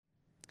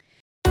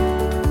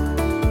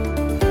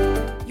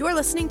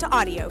listening to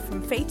audio from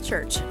Faith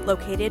Church,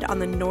 located on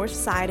the north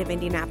side of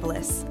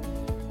Indianapolis.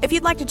 If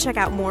you'd like to check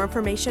out more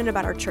information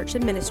about our church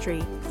and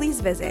ministry,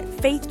 please visit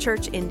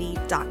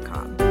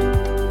faithchurchindy.com.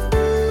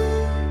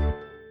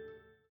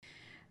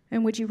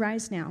 And would you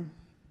rise now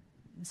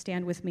and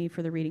stand with me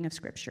for the reading of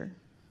Scripture?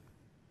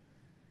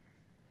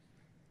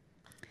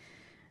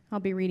 I'll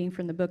be reading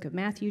from the book of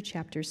Matthew,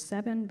 chapter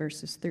 7,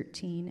 verses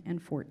 13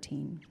 and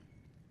 14.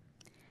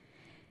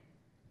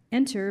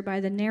 Enter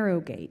by the narrow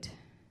gate,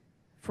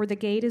 for the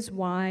gate is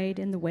wide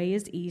and the way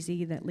is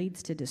easy that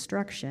leads to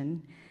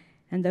destruction,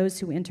 and those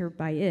who enter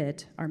by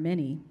it are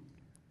many.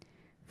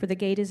 For the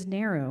gate is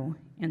narrow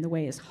and the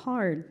way is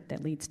hard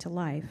that leads to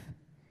life,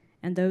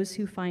 and those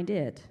who find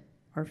it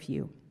are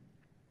few.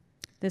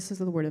 This is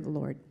the word of the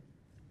Lord.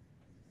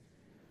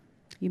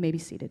 You may be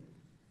seated.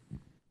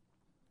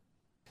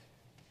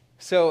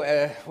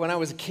 So when I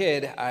was a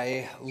kid,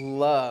 I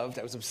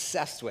was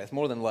obsessed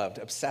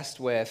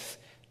with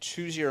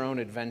Choose Your Own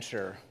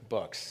Adventure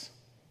books.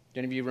 Do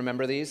any of you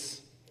remember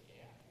these?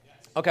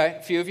 Okay,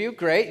 a few of you,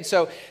 great.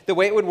 So the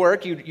way it would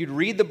work, you'd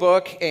read the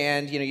book,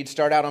 and you'd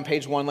start out on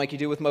page 1 like you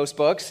do with most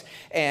books,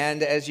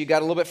 and as you got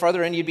a little bit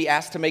further in, you'd be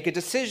asked to make a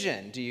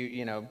decision.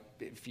 Do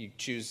if you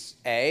choose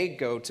A,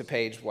 go to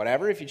page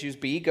whatever. If you choose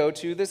B, go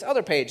to this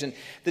other page. And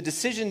the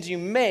decisions you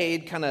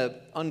made kind of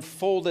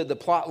unfolded the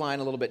plot line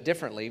a little bit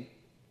differently,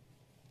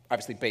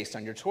 obviously based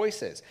on your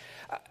choices.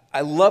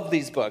 I love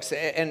these books,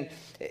 and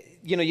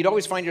you'd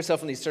always find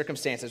yourself in these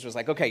circumstances where it's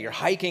like, okay, you're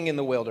hiking in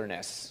the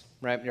wilderness,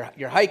 right?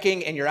 You're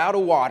hiking and you're out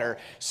of water.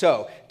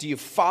 So do you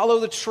follow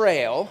the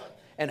trail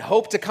and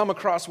hope to come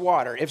across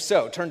water? If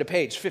so, turn to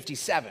page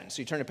 57.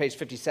 So you turn to page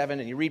 57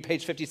 and you read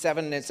page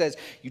 57 and it says,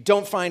 you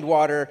don't find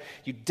water,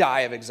 you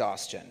die of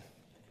exhaustion.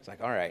 It's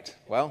like, all right,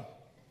 well,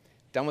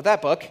 done with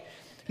that book.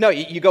 No,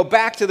 you go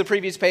back to the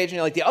previous page and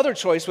you're like, the other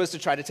choice was to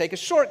try to take a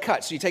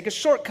shortcut. So you take a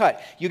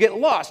shortcut, you get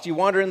lost, you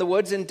wander in the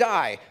woods and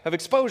die of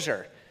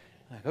exposure.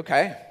 Like,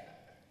 okay,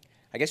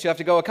 I guess you have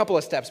to go a couple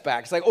of steps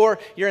back. It's like, or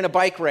you're in a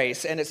bike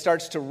race and it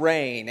starts to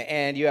rain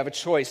and you have a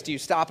choice. Do you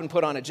stop and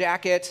put on a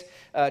jacket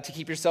to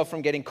keep yourself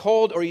from getting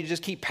cold, or you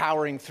just keep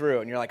powering through?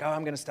 And you're like, oh,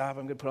 I'm going to stop.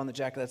 I'm going to put on the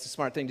jacket. That's a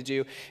smart thing to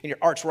do. And your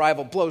arch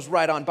rival blows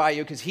right on by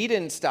you because he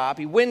didn't stop.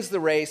 He wins the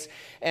race,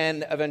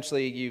 and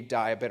eventually you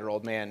die a bitter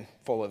old man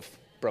full of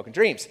broken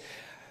dreams.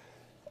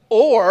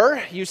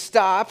 Or you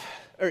stop,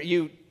 or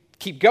you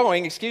keep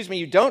going,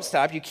 you don't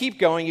stop, you keep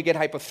going, you get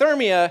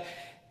hypothermia,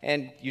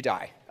 and you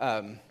die.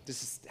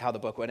 This is how the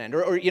book would end.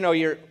 Or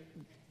you're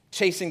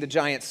chasing the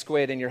giant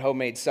squid in your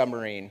homemade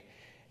submarine,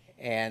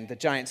 and the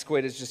giant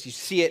squid is just, you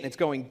see it, and it's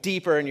going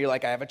deeper, and you're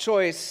like, I have a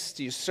choice.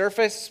 Do you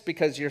surface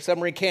because your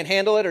submarine can't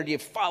handle it, or do you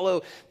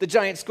follow the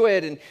giant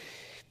squid, and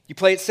you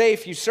play it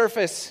safe, you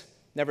surface,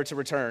 never to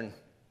return,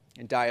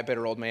 and die a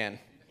bitter old man?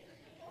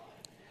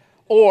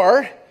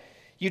 Or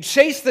you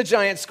chase the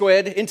giant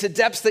squid into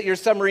depths that your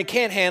submarine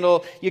can't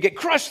handle, you get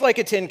crushed like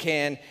a tin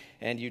can,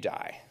 and you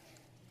die.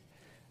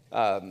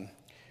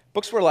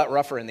 Books were a lot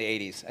rougher in the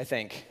 80s, I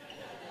think.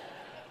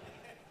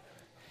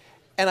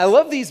 And I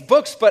love these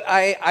books, but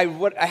I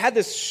had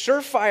this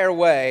surefire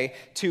way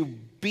to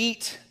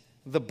beat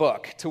the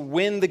book, to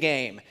win the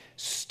game.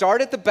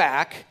 Start at the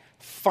back,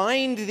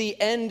 find the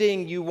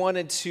ending you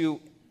wanted to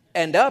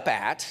end up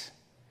at,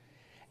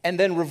 and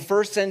then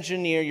reverse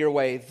engineer your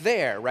way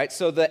there, right?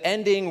 So the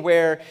ending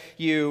where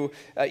you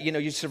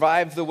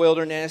survive the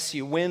wilderness,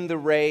 you win the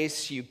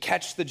race, you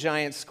catch the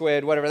giant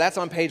squid, whatever, that's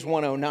on page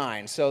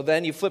 109. So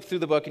then you flip through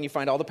the book and you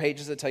find all the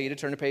pages that tell you to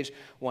turn to page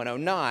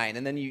 109.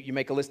 And then you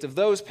make a list of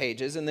those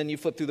pages, and then you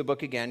flip through the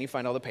book again, you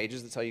find all the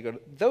pages that tell you to go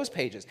to those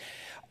pages.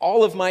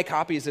 All of my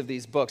copies of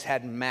these books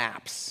had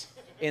maps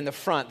in the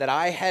front that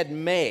I had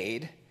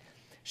made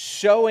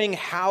showing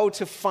how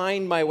to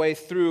find my way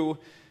through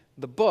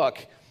the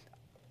book.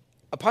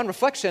 Upon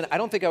reflection, I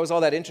don't think I was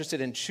all that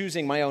interested in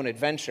choosing my own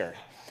adventure.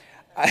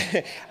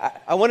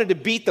 I wanted to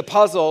beat the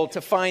puzzle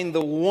to find the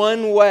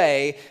one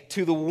way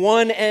to the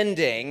one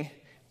ending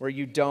where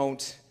you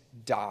don't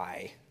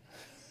die.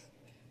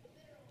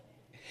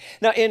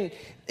 Now, in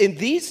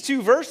these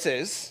two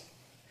verses,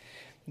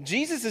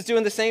 Jesus is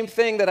doing the same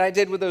thing that I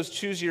did with those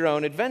Choose Your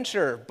Own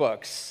Adventure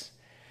books.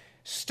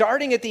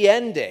 Starting at the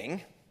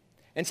ending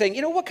and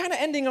saying, what kind of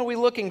ending are we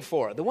looking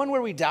for? The one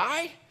where we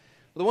die?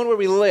 Or the one where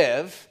we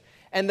live?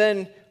 And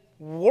then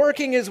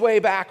working his way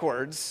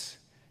backwards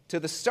to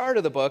the start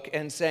of the book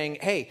and saying,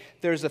 hey,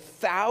 there's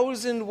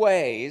 1,000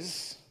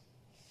 ways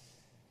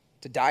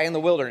to die in the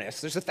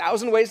wilderness. There's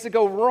 1,000 ways to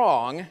go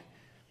wrong,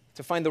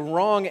 to find the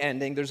wrong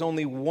ending. There's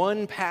only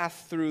one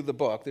path through the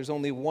book. There's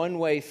only one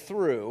way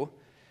through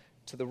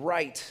to the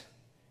right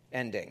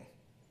ending.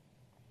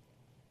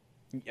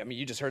 I mean,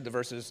 you just heard the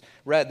verses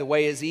read. The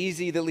way is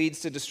easy that leads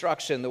to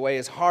destruction. The way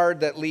is hard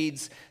that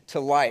leads to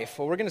life.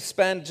 Well, we're going to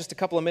spend just a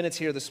couple of minutes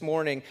here this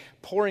morning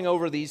poring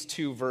over these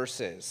two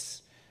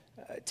verses,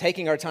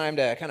 taking our time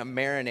to kind of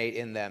marinate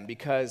in them,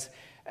 because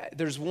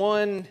there's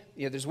one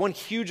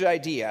huge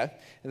idea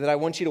that I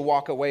want you to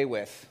walk away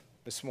with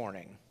this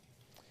morning.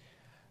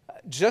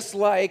 Just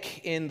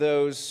like in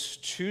those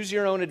Choose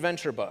Your Own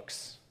Adventure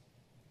books,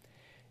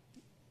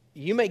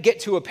 you may get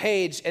to a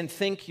page and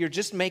think you're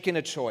just making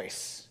a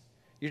choice.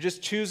 You're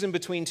just choosing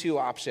between two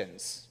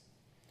options.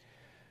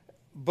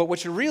 But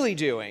what you're really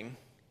doing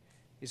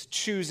is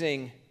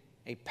choosing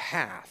a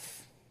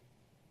path.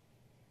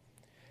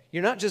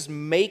 You're not just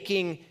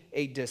making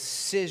a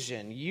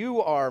decision,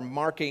 you are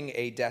marking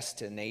a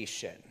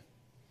destination.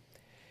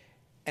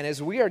 And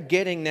as we are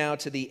getting now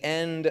to the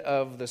end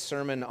of the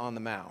Sermon on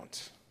the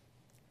Mount,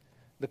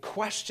 the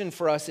question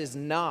for us is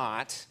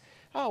not,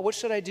 what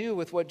should I do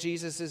with what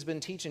Jesus has been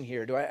teaching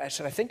here?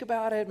 Should I think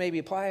about it, maybe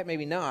apply it,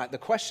 maybe not? The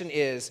question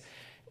is,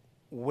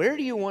 where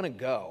do you want to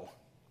go?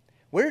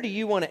 Where do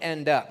you want to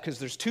end up? Because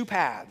there's two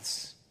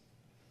paths.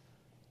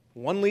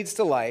 One leads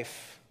to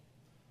life,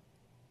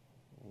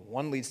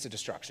 one leads to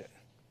destruction.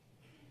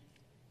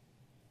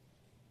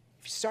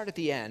 If you start at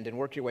the end and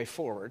work your way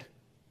forward,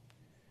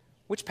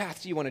 which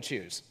path do you want to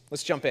choose?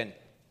 Let's jump in.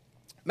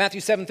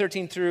 Matthew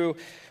 7:13 through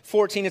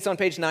 14, it's on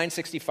page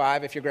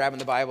 965 if you're grabbing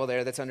the Bible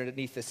there. That's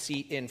underneath the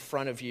seat in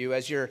front of you.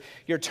 As you're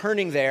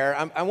turning there,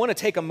 I want to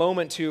take a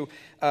moment to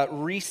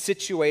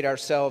resituate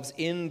ourselves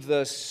in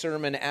the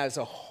sermon as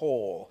a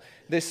whole.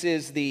 This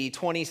is the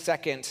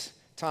 22nd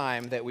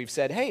time that we've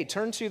said, hey,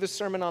 turn to the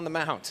Sermon on the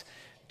Mount.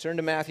 Turn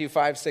to Matthew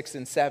 5, 6,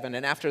 and 7.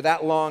 And after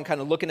that long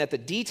kind of looking at the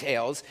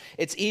details,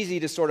 it's easy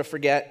to sort of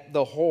forget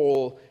the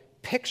whole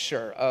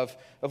picture of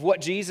what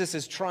Jesus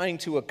is trying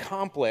to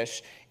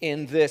accomplish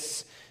in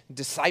this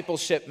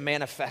discipleship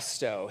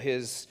manifesto,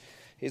 his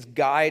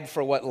guide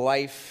for what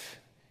life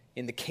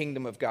in the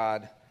kingdom of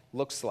God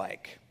looks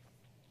like.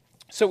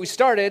 So we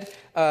started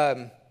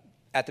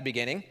at the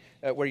beginning,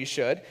 where you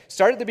should.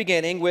 Start at the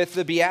beginning with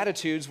the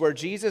Beatitudes, where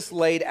Jesus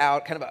laid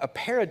out kind of a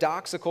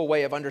paradoxical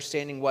way of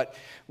understanding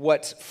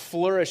what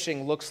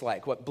flourishing looks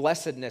like, what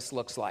blessedness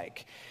looks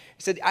like.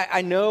 He said,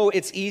 I know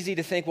it's easy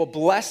to think, well,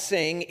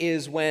 blessing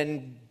is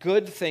when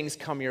good things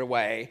come your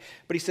way.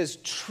 But he says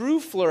true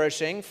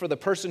flourishing for the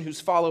person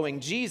who's following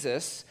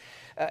Jesus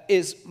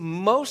is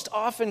most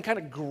often kind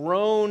of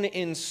grown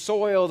in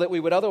soil that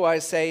we would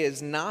otherwise say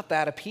is not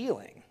that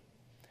appealing.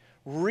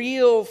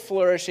 Real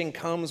flourishing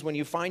comes when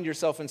you find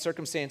yourself in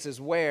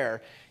circumstances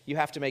where you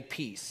have to make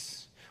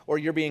peace, or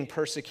you're being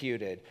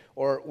persecuted,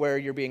 or where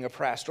you're being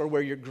oppressed, or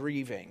where you're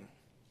grieving.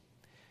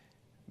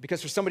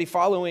 Because for somebody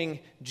following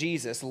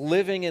Jesus,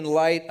 living in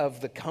light of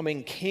the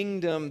coming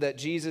kingdom that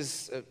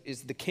Jesus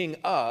is the king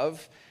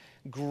of,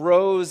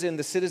 grows in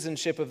the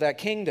citizenship of that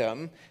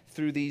kingdom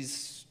through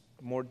these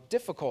more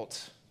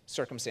difficult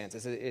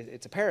circumstances.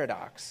 It's a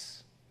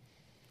paradox.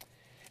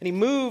 And he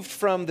moved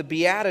from the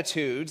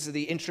Beatitudes,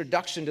 the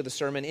introduction to the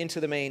sermon, into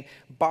the main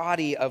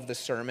body of the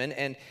sermon,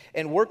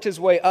 and worked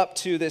his way up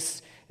to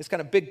this kind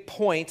of big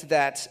point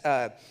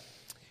that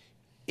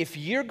if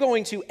you're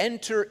going to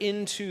enter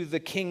into the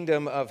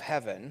kingdom of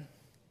heaven,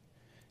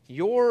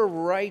 your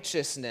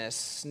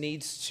righteousness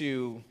needs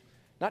to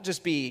not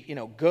just be,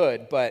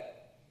 good,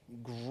 but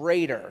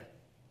greater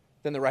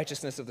than the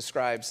righteousness of the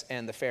scribes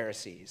and the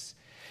Pharisees.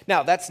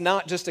 Now, that's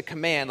not just a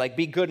command, like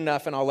be good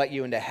enough and I'll let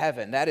you into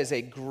heaven. That is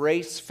a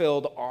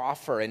grace-filled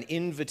offer, an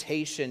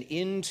invitation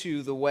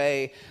into the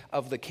way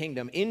of the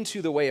kingdom,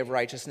 into the way of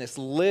righteousness,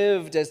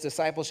 lived as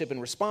discipleship in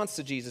response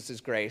to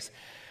Jesus' grace.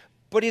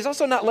 But he's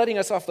also not letting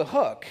us off the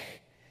hook.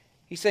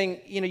 He's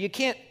saying, you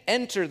can't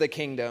enter the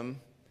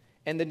kingdom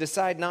and then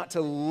decide not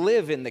to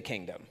live in the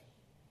kingdom.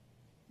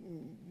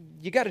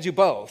 You got to do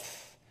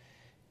both.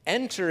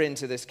 Enter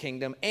into this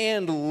kingdom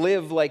and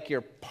live like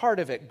you're part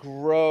of it.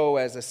 Grow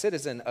as a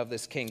citizen of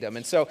this kingdom.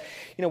 And so,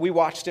 we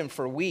watched him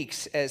for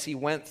weeks as he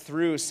went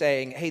through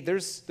saying, hey,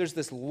 there's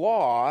this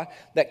law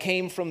that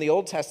came from the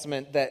Old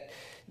Testament that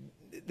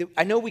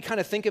I know we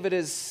kind of think of it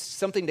as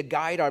something to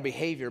guide our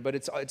behavior, but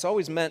it's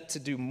always meant to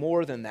do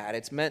more than that.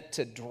 It's meant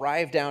to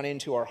drive down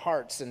into our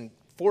hearts and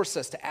force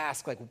us to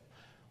ask,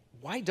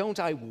 why don't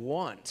I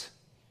want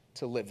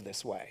to live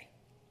this way?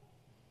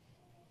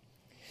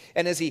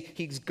 And as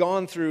he's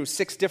gone through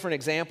 6 different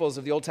examples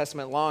of the Old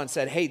Testament law and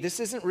said, hey, this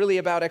isn't really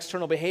about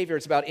external behavior,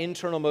 it's about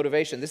internal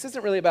motivation. This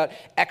isn't really about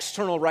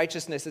external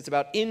righteousness, it's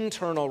about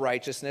internal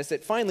righteousness.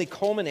 It finally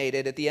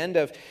culminated at the end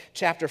of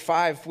chapter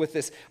 5 with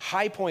this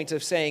high point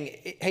of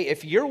saying, hey,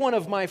 if you're one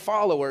of my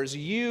followers,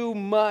 you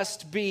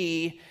must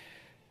be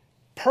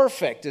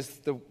perfect, is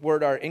the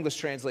word our English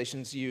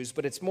translations use,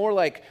 but it's more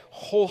like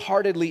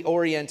wholeheartedly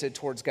oriented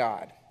towards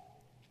God.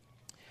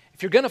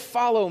 If you're going to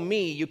follow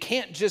me, you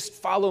can't just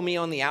follow me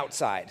on the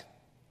outside.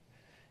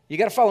 You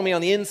got to follow me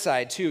on the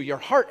inside too. Your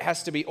heart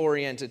has to be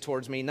oriented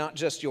towards me, not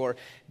just your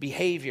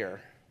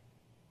behavior.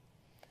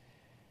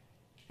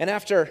 And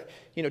after,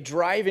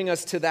 driving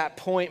us to that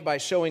point by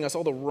showing us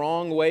all the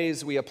wrong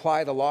ways we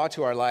apply the law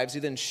to our lives,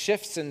 he then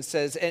shifts and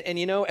says, and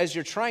as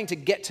you're trying to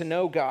get to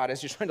know God,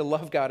 as you're trying to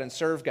love God and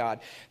serve God,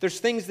 there's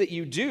things that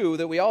you do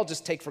that we all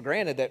just take for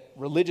granted that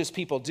religious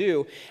people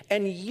do,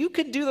 and you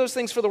could do those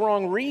things for the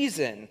wrong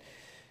reason.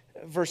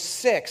 Verse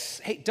 6,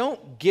 hey,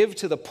 don't give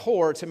to the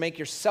poor to make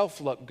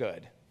yourself look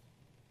good.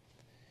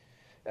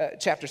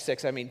 Chapter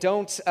 6,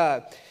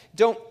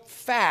 don't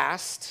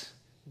fast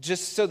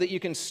just so that you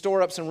can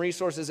store up some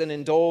resources and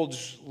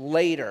indulge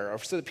later, or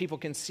so that people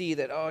can see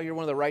that, oh, you're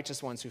one of the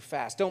righteous ones who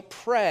fast. Don't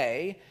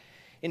pray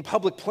in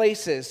public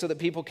places so that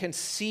people can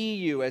see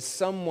you as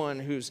someone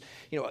who's,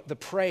 the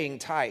praying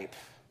type.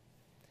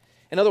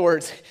 In other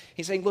words,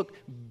 he's saying, look,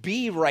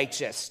 be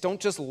righteous. Don't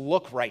just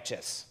look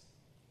righteous.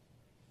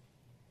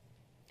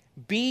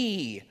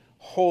 Be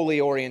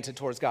wholly oriented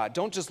towards God.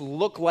 Don't just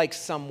look like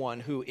someone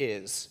who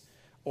is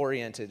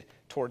oriented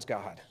towards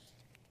God.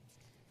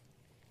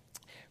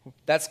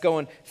 That's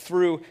going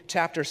through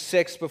chapter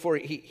 6 before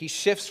he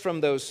shifts from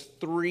those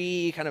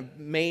three kind of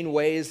main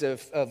ways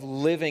of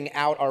living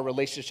out our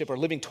relationship or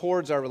living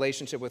towards our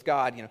relationship with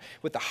God,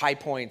 with the high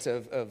point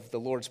of the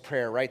Lord's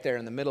Prayer right there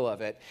in the middle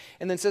of it.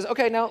 And then says,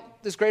 okay, now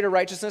this greater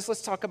righteousness,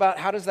 let's talk about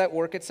how does that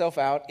work itself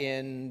out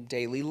in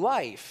daily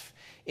life,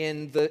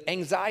 in the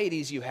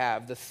anxieties you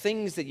have, the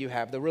things that you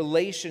have, the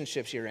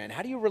relationships you're in.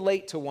 How do you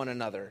relate to one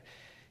another?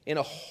 In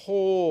a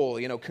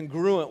whole,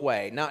 congruent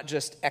way, not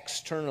just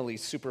externally,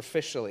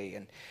 superficially,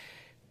 and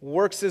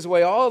works his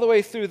way all the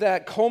way through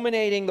that,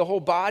 culminating the whole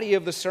body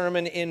of the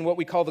sermon in what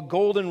we call the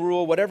golden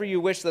rule: whatever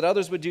you wish that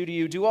others would do to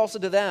you, do also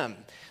to them.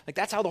 Like,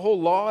 that's how the whole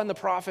law and the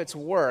prophets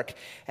work.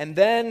 And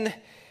then,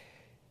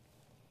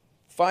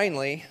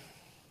 finally,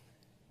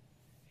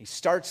 he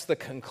starts the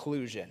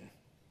conclusion.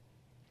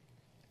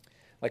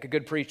 Like a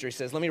good preacher, he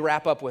says, let me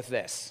wrap up with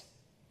this.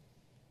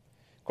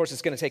 Of course,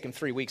 it's going to take him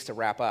 3 weeks to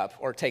wrap up,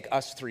 or take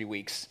us 3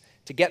 weeks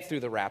to get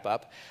through the wrap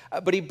up.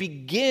 But he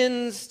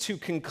begins to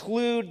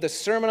conclude the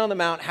Sermon on the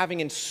Mount,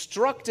 having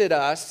instructed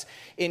us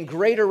in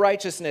greater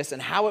righteousness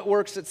and how it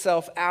works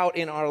itself out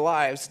in our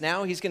lives.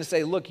 Now he's going to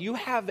say, look, you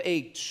have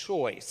a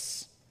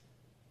choice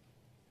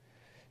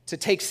to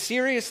take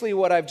seriously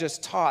what I've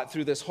just taught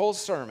through this whole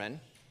sermon,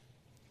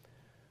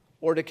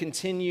 or to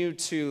continue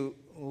to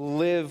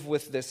live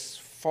with this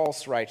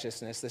false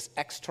righteousness, this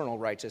external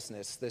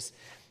righteousness, this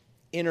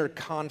inner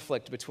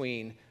conflict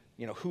between,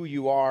 who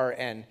you are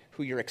and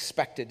who you're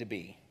expected to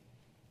be.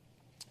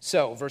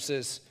 So,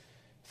 verses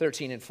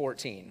 13 and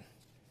 14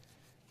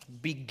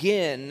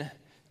 begin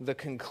the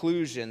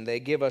conclusion.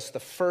 They give us the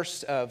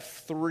first of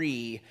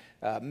three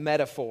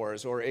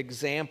metaphors or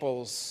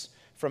examples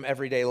from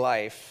everyday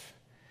life,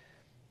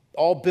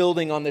 all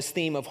building on this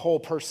theme of whole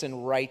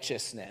person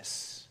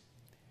righteousness.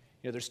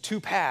 There's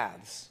two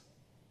paths,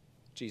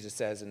 Jesus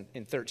says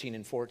in 13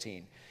 and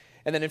 14.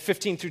 And then in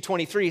 15 through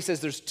 23, he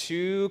says there's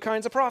two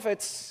kinds of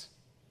prophets.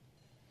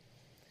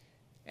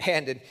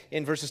 And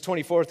in verses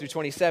 24 through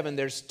 27,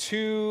 there's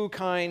two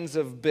kinds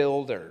of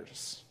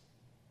builders.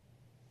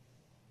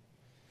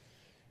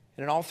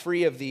 And in all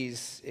three of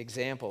these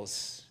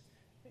examples,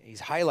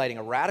 he's highlighting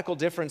a radical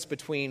difference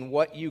between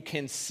what you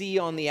can see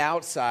on the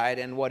outside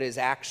and what is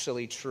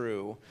actually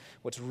true,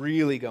 what's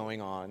really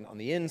going on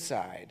the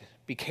inside.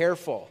 Be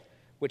careful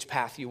which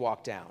path you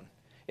walk down.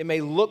 It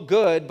may look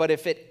good, but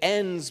if it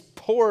ends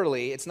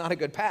poorly, it's not a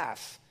good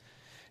path.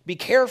 Be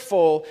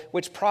careful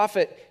which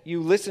prophet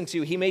you listen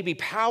to. He may be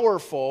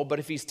powerful, but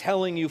if he's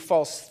telling you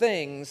false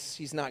things,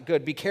 he's not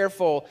good. Be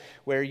careful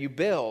where you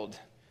build.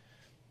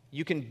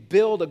 You can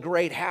build a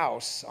great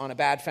house on a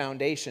bad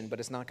foundation, but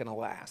it's not going to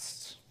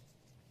last.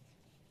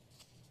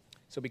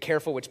 So be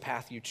careful which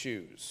path you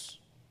choose.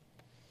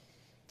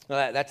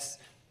 Now that's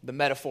the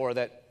metaphor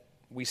that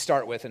we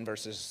start with in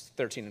verses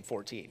 13 and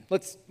 14.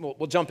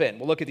 We'll jump in.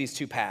 We'll look at these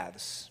two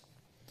paths.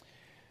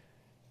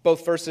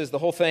 Both verses, the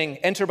whole thing,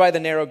 enter by the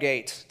narrow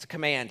gate. It's a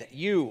command.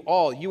 You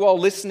all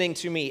listening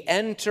to me,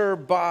 enter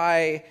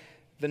by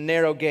the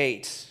narrow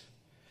gate.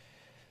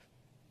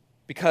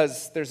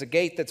 Because there's a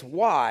gate that's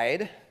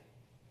wide,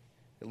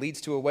 it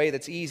leads to a way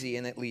that's easy,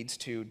 and it leads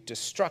to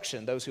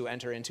destruction. Those who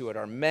enter into it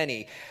are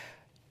many.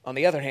 On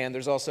the other hand,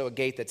 there's also a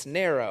gate that's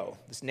narrow,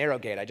 this narrow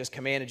gate I just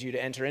commanded you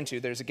to enter into.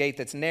 There's a gate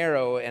that's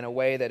narrow in a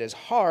way that is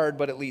hard,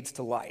 but it leads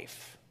to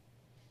life.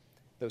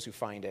 Those who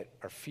find it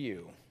are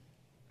few.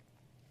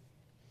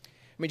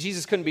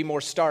 Jesus couldn't be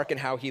more stark in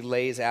how he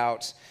lays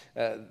out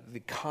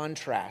the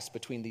contrast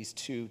between these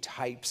two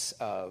types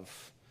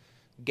of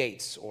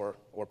gates or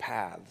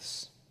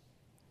paths.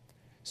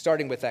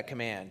 Starting with that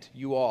command,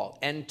 you all,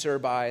 enter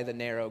by the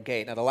narrow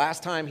gate. Now, the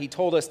last time he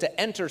told us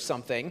to enter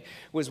something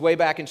was way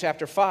back in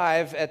chapter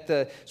 5 at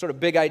the sort of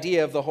big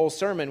idea of the whole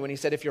sermon when he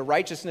said, if your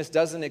righteousness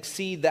doesn't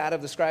exceed that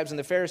of the scribes and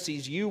the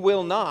Pharisees, you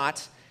will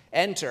not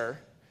enter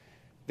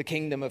the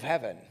kingdom of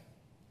heaven.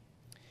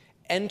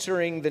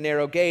 Entering the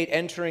narrow gate,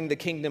 entering the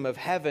kingdom of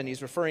heaven,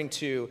 he's referring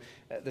to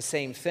the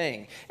same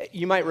thing.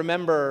 You might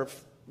remember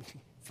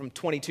from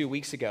 22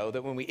 weeks ago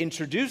that when we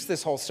introduced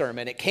this whole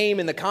sermon, it came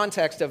in the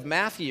context of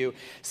Matthew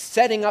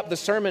setting up the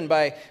sermon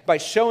by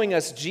showing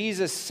us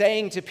Jesus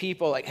saying to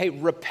people like, hey,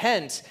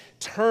 repent,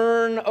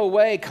 turn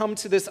away, come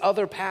to this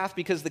other path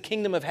because the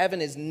kingdom of heaven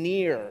is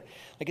near.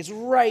 Like, it's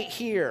right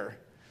here.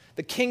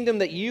 The kingdom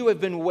that you have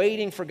been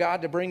waiting for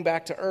God to bring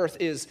back to earth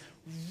is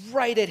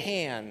right at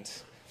hand.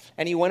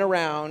 And he went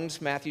around,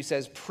 Matthew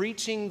says,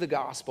 preaching the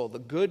gospel, the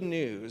good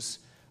news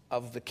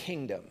of the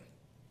kingdom.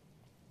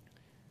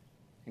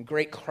 And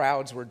great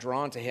crowds were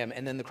drawn to him,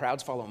 and then the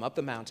crowds follow him up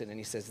the mountain, and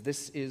he says,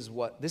 this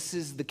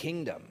is the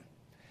kingdom.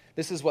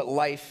 This is what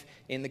life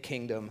in the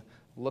kingdom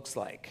looks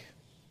like.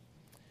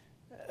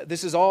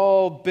 This is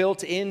all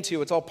built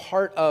into, it's all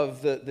part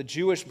of the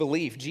Jewish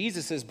belief,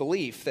 Jesus'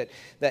 belief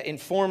that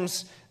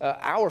informs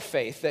our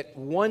faith, that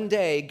one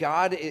day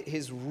God,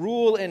 his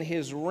rule and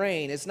his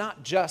reign is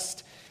not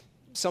just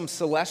some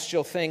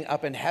celestial thing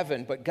up in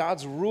heaven, but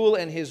God's rule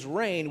and his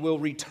reign will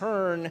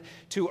return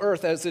to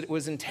earth as it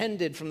was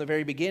intended from the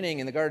very beginning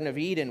in the Garden of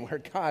Eden, where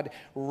God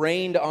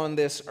reigned on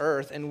this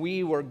earth and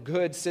we were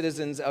good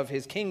citizens of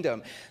his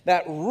kingdom.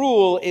 That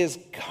rule is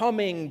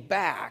coming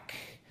back.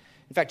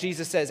 In fact,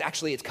 Jesus says,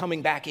 actually, it's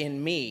coming back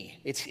in me.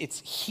 It's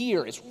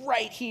here. It's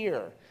right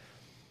here.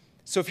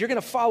 So if you're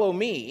going to follow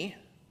me,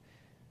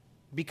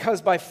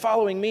 because by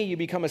following me, you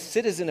become a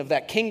citizen of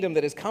that kingdom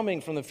that is coming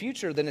from the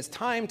future, then it's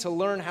time to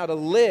learn how to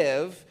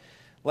live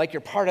like you're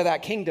part of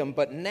that kingdom,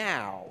 but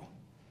now.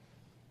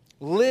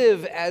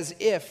 Live as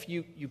if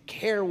you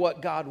care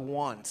what God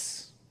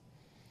wants,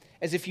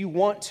 as if you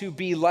want to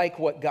be like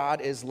what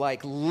God is like.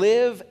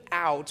 Live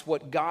out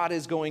what God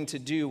is going to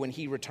do when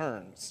he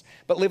returns,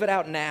 but live it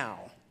out now.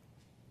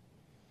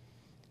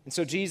 And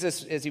so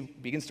Jesus, as he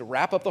begins to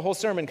wrap up the whole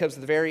sermon, comes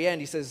to the very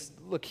end, he says,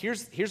 look,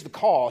 here's the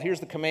call, here's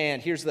the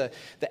command, here's the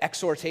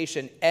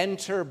exhortation.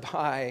 Enter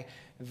by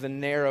the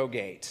narrow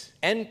gate.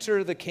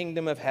 Enter the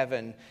kingdom of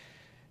heaven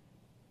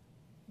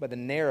by the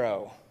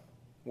narrow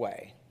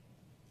way.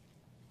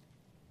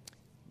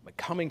 By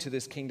coming to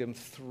this kingdom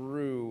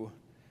through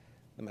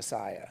the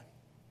Messiah.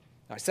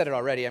 Now, I said it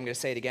already, I'm going to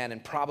say it again,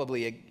 and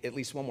probably at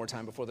least one more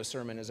time before the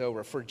sermon is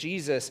over. For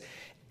Jesus,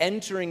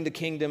 entering the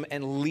kingdom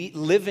and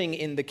living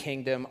in the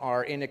kingdom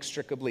are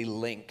inextricably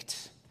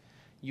linked.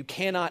 You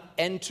cannot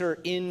enter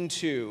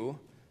into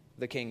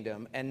the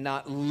kingdom and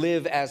not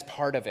live as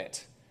part of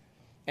it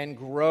and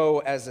grow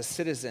as a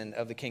citizen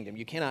of the kingdom.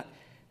 You cannot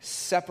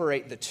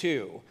separate the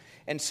two.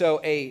 And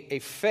so a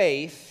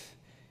faith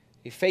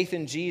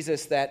in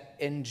Jesus that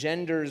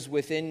engenders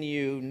within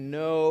you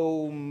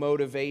no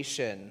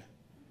motivation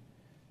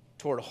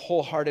toward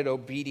wholehearted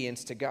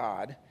obedience to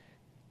God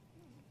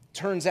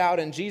turns out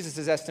in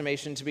Jesus'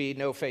 estimation to be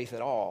no faith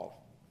at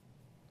all.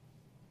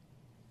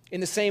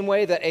 In the same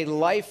way that a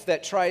life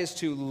that tries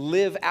to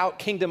live out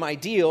kingdom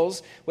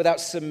ideals without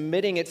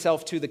submitting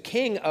itself to the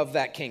king of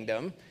that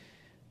kingdom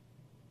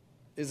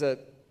is a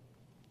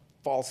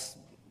false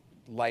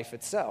life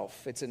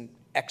itself. It's an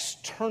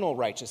external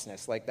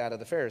righteousness like that of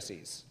the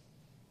Pharisees.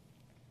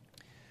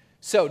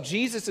 So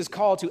Jesus'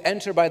 call to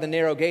enter by the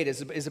narrow gate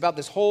is about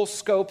this whole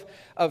scope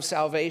of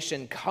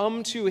salvation.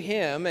 Come to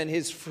him and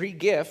his free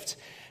gift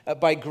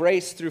by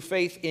grace through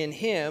faith in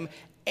him,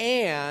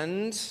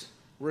 and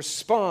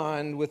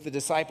respond with the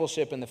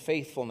discipleship and the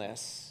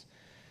faithfulness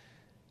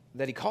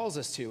that he calls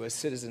us to as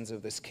citizens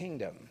of this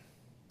kingdom.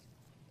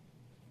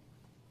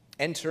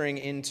 Entering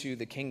into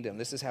the kingdom.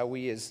 This is how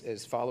we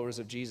as followers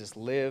of Jesus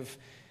live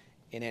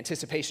in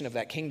anticipation of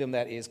that kingdom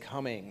that is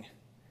coming,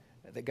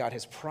 that God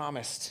has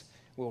promised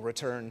will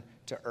return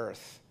to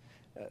earth.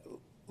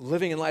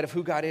 Living in light of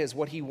who God is,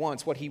 what he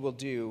wants, what he will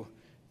do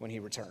when he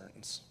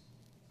returns.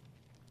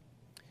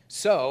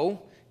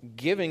 So,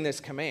 giving this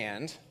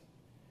command,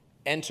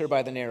 enter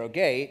by the narrow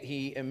gate,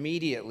 he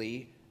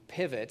immediately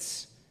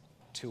pivots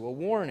to a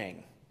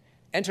warning.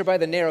 Enter by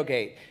the narrow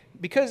gate.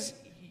 Because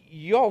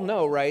you all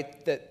know,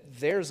 right, that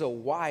there's a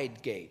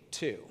wide gate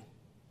too.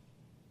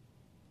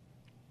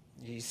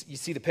 You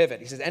see the pivot.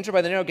 He says, enter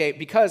by the narrow gate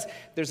because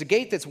there's a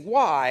gate that's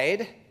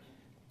wide,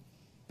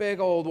 big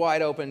old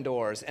wide open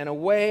doors, and a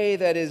way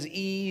that is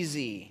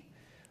easy.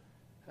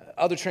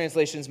 Other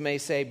translations may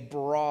say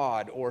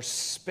broad or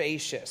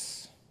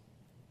spacious.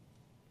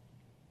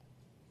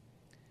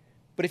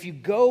 But if you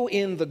go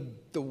in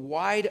the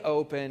wide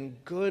open,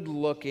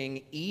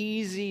 good-looking,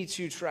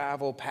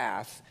 easy-to-travel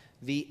path,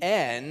 the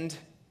end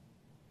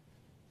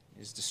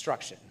is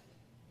destruction.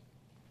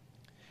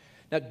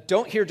 Now,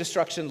 don't hear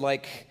destruction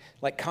like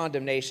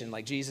condemnation,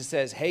 like Jesus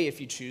says, hey,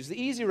 if you choose the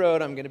easy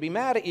road, I'm going to be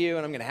mad at you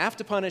and I'm going to have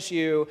to punish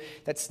you.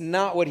 That's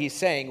not what he's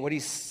saying. What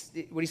he's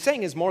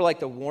saying is more like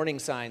the warning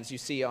signs you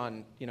see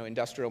on,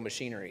 industrial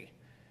machinery,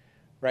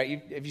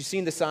 right? Have you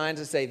seen the signs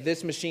that say,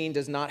 this machine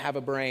does not have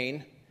a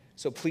brain,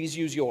 so please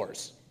use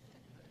yours,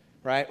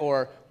 right?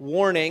 Or,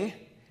 warning,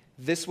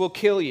 this will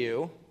kill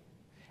you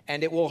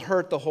and it will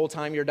hurt the whole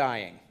time you're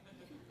dying.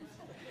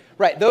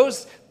 Right,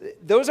 those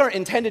aren't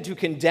intended to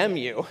condemn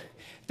you.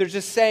 They're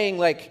just saying,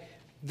 like,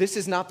 this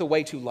is not the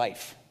way to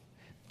life.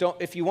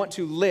 If you want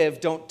to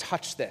live, don't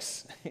touch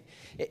this.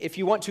 If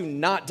you want to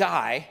not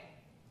die,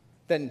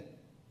 then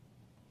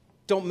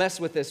don't mess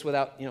with this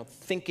without,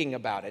 thinking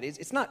about it.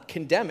 It's not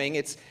condemning,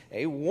 it's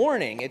a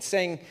warning. It's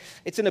saying,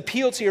 it's an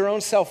appeal to your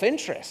own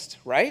self-interest,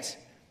 right?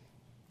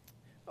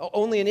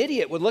 Only an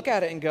idiot would look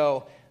at it and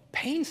go,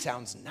 pain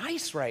sounds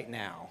nice right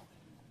now.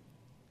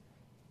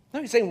 No,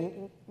 he's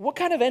saying, what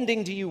kind of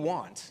ending do you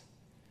want?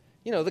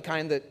 The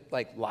kind that,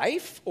 like,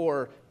 life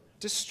or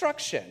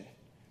destruction?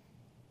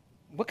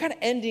 What kind of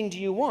ending do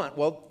you want?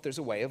 Well, there's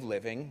a way of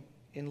living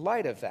in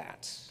light of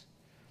that.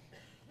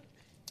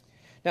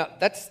 Now,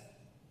 that's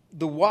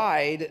the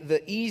wide,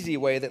 the easy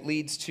way that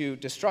leads to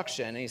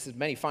destruction. And he says,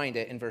 many find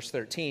it in verse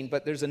 13.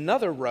 But there's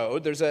another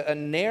road. There's a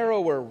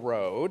narrower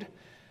road,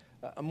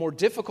 a more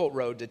difficult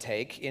road to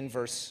take in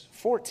verse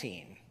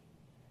 14. He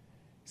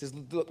says,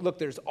 look,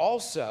 there's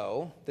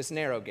also this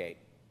narrow gate.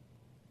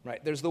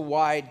 Right? There's the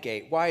wide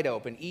gate, wide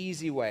open,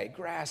 easy way,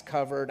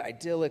 grass-covered,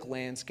 idyllic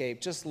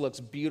landscape, just looks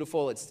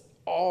beautiful. It's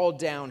all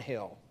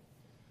downhill.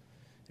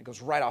 It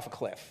goes right off a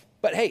cliff.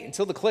 But hey,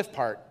 until the cliff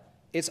part,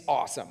 it's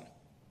awesome.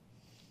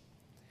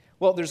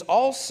 Well, there's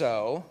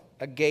also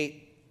a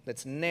gate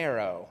that's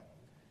narrow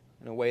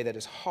in a way that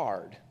is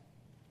hard.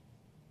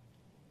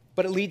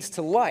 But it leads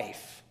to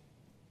life.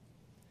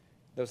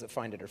 Those that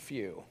find it are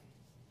few.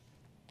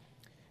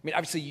 I mean,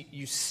 obviously,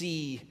 you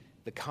see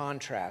the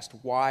contrast,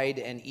 wide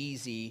and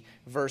easy,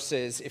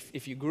 versus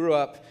if you grew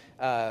up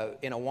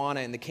in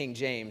Awana in the King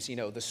James,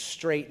 the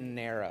straight and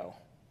narrow.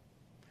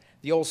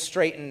 The old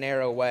straight and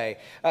narrow way.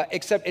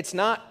 Except it's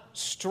not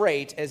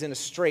straight as in a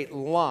straight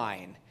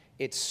line.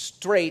 It's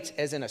straight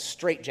as in a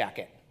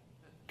straitjacket,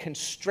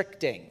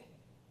 constricting.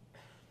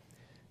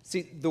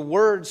 See, the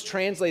words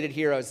translated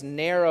here as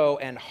narrow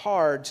and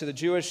hard to the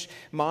Jewish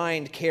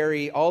mind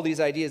carry all these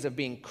ideas of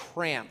being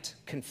cramped,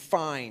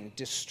 confined,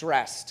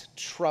 distressed,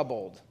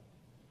 troubled,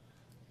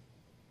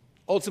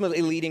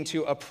 ultimately leading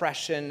to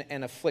oppression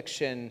and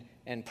affliction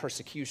and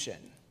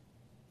persecution.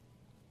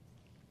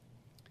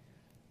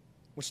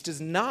 Which does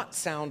not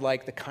sound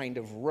like the kind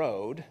of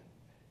road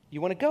you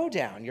want to go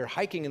down. You're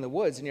hiking in the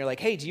woods and you're like,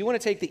 hey, do you want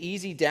to take the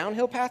easy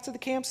downhill path to the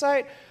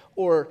campsite?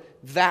 Or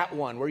that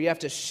one where you have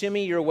to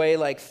shimmy your way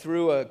like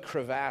through a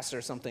crevasse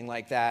or something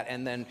like that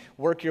and then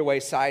work your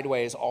way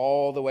sideways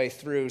all the way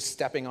through,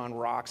 stepping on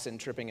rocks and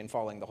tripping and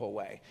falling the whole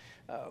way.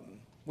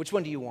 Which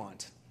one do you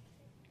want?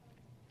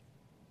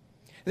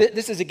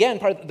 This is, again,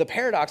 part of the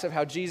paradox of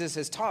how Jesus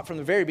has taught from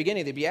the very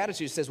beginning. The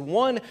Beatitudes says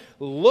one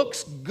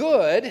looks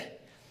good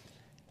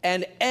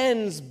and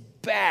ends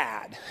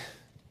bad.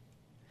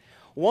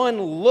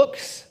 One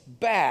looks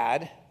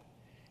bad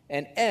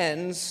and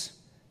ends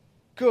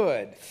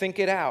good. Think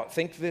it out.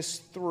 Think this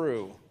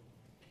through.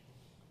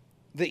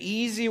 The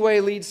easy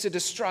way leads to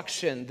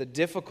destruction. The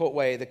difficult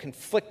way, the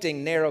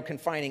conflicting, narrow,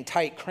 confining,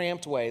 tight,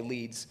 cramped way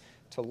leads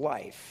to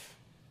life.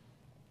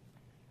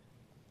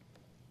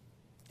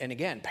 And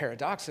again,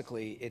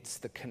 paradoxically, it's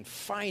the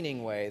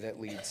confining way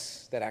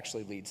that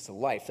actually leads to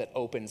life, that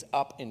opens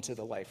up into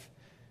the life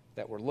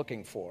that we're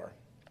looking for.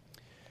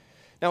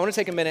 Now, I want to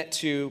take a minute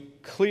to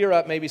clear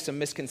up maybe some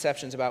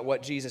misconceptions about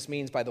what Jesus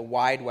means by the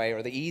wide way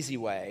or the easy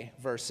way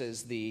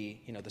versus the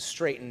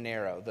straight and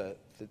narrow,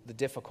 the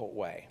difficult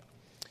way.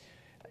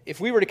 If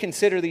we were to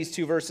consider these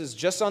two verses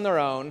just on their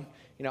own,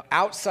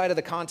 outside of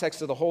the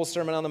context of the whole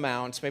Sermon on the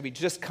Mount, maybe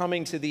just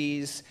coming to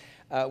these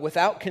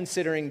without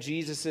considering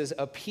Jesus'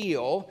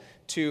 appeal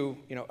to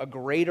a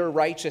greater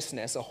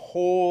righteousness, a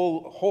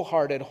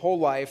wholehearted, whole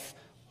life,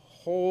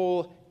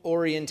 whole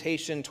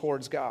orientation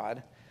towards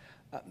God,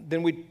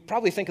 then we'd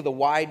probably think of the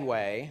wide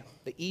way,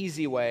 the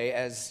easy way,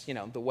 as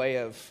the way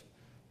of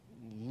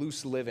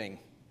loose living,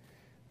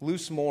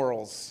 loose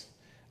morals.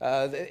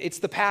 It's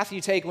the path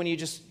you take when you're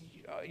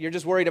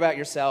just worried about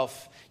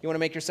yourself. You want to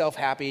make yourself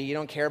happy. You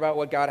don't care about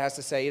what God has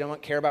to say. You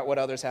don't care about what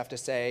others have to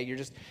say. You're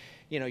just,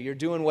 you're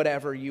doing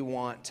whatever you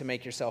want to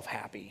make yourself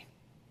happy.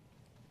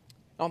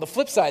 On the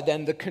flip side,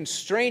 then, the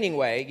constraining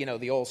way,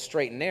 the old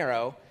straight and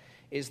narrow,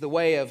 is the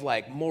way of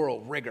moral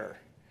rigor,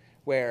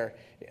 where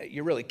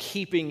you're really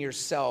keeping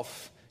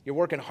yourself, you're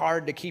working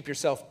hard to keep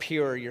yourself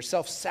pure, you're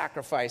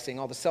self-sacrificing,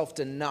 all the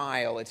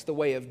self-denial. It's the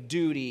way of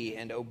duty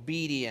and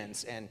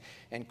obedience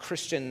and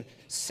Christian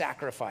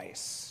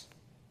sacrifice.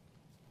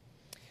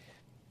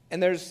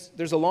 And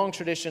there's a long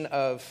tradition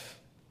of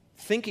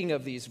thinking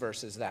of these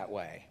verses that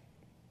way.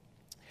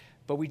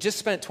 But we just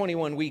spent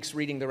 21 weeks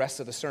reading the rest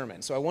of the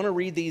sermon. So I want to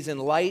read these in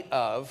light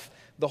of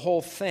the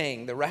whole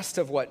thing, the rest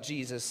of what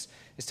Jesus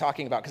is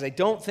talking about, because I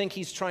don't think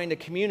he's trying to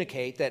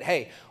communicate that,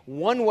 hey,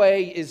 one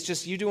way is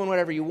just you doing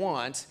whatever you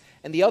want,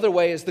 and the other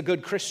way is the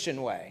good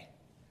Christian way,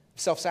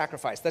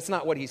 self-sacrifice. That's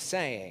not what he's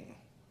saying.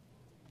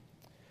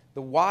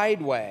 The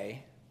wide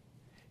way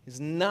is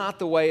not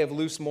the way of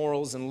loose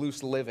morals and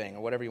loose living,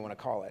 or whatever you want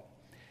to call it.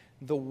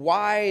 The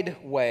wide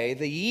way,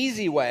 the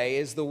easy way,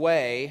 is the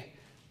way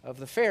of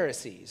the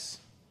Pharisees.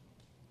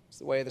 It's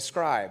the way of the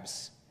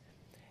scribes.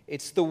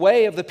 It's the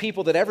way of the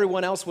people that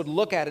everyone else would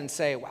look at and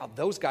say, wow,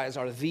 those guys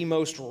are the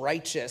most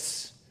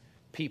righteous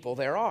people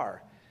there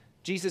are.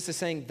 Jesus is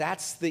saying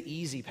that's the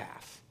easy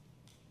path.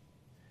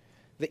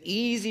 The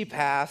easy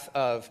path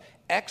of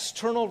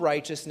external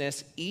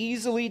righteousness,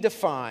 easily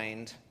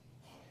defined,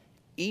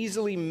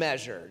 easily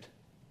measured,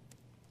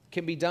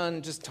 can be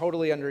done just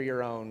totally under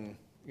your own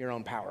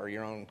power,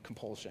 your own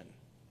compulsion.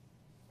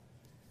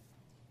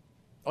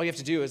 All you have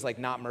to do is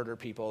not murder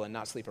people and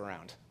not sleep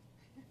around.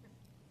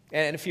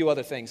 And a few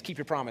other things. Keep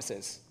your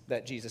promises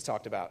that Jesus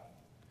talked about.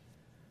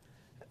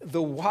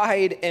 The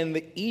wide and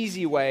the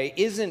easy way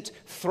isn't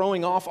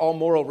throwing off all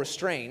moral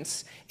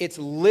restraints. It's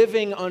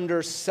living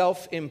under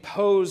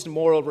self-imposed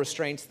moral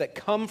restraints that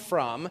come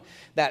from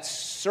that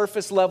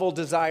surface-level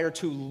desire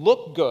to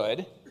look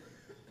good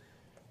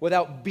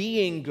without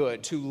being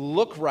good, to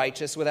look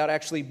righteous without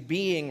actually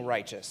being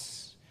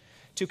righteous,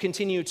 to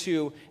continue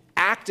to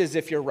act as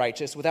if you're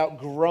righteous without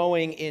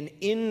growing in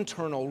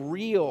internal,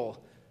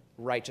 real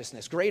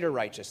righteousness, greater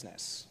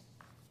righteousness.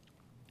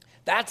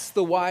 That's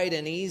the wide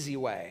and easy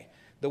way,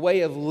 the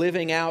way of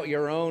living out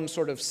your own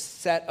sort of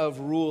set of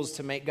rules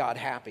to make God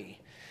happy.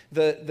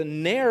 The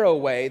narrow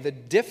way, the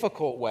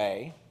difficult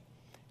way,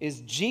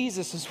 is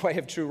Jesus' way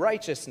of true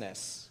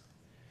righteousness.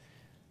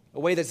 A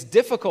way that's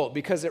difficult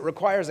because it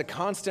requires a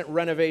constant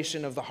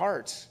renovation of the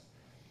heart,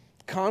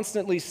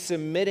 constantly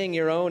submitting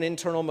your own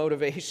internal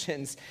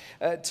motivations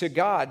to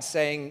God,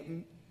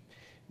 saying,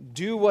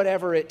 do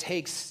whatever it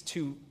takes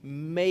to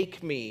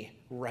make me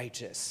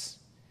righteous,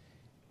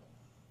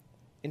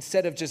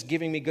 instead of just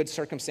giving me good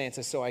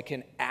circumstances so I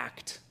can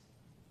act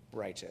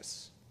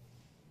righteous.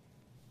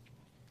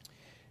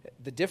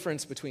 The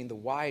difference between the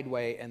wide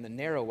way and the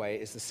narrow way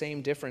is the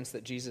same difference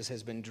that Jesus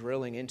has been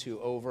drilling into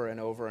over and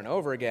over and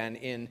over again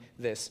in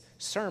this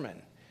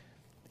sermon.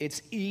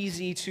 It's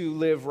easy to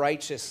live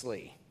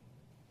righteously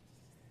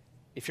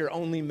if you're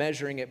only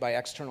measuring it by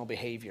external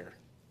behavior.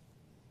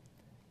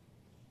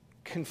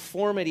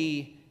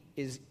 Conformity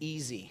is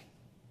easy.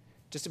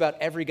 Just about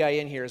every guy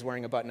in here is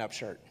wearing a button-up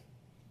shirt.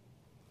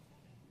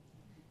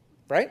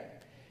 Right?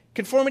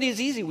 Conformity is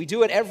easy. We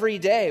do it every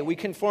day. We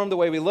conform the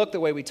way we look, the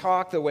way we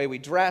talk, the way we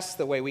dress,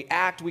 the way we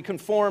act. We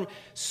conform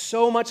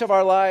so much of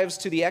our lives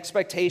to the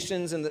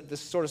expectations and the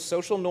sort of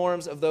social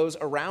norms of those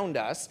around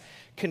us.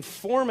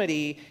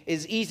 Conformity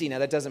is easy. Now,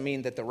 that doesn't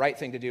mean that the right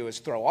thing to do is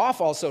throw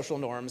off all social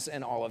norms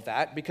and all of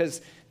that,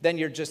 because then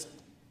you're just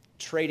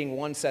trading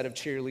one set of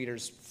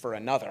cheerleaders for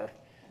another.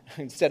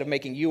 Instead of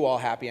making you all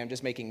happy, I'm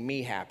just making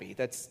me happy.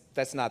 That's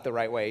not the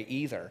right way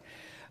either.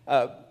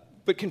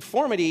 But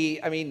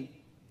conformity, I mean,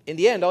 in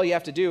the end, all you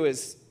have to do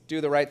is do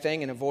the right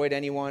thing and avoid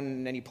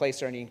anyone, any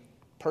place, or any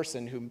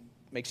person who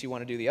makes you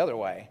want to do the other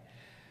way.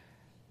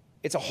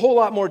 It's a whole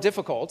lot more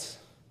difficult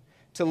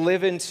to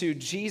live into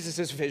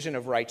Jesus' vision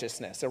of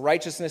righteousness, a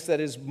righteousness that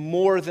is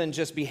more than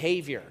just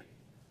behavior,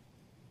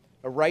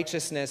 a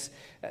righteousness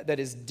that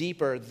is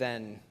deeper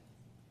than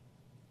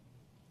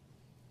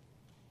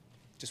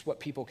just what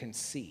people can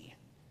see.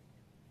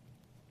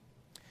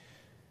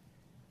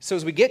 So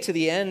as we get to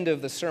the end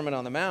of the Sermon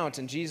on the Mount,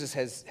 and Jesus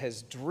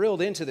has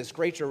drilled into this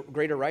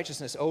greater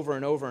righteousness over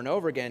and over and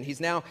over again,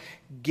 he's now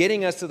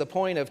getting us to the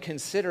point of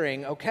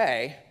considering,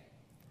 okay,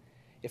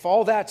 if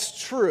all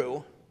that's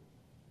true,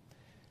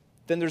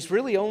 then there's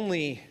really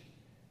only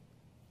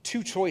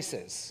two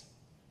choices,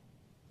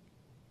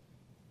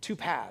 two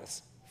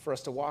paths for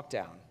us to walk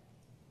down.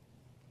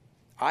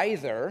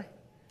 Either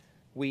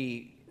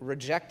we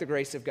reject the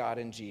grace of God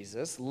in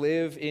Jesus,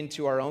 live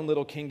into our own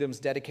little kingdoms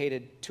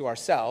dedicated to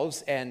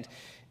ourselves, and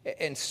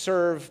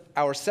serve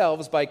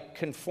ourselves by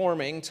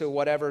conforming to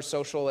whatever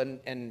social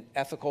and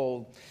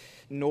ethical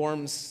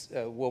norms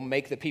will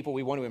make the people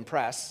we want to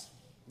impress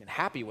and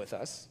happy with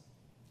us.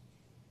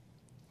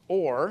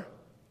 Or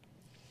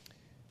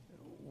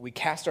we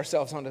cast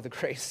ourselves onto the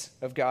grace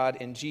of God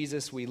in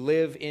Jesus. We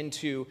live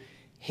into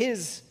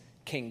his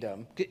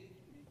kingdom.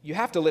 You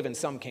have to live in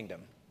some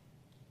kingdom.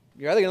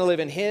 You're either going to live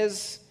in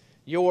his,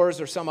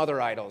 yours, or some other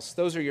idols.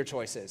 Those are your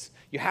choices.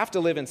 You have to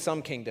live in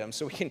some kingdom.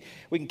 So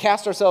we can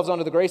cast ourselves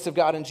onto the grace of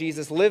God in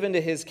Jesus, live into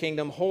his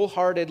kingdom,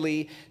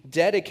 wholeheartedly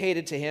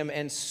dedicated to him,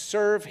 and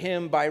serve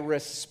him by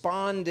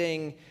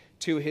responding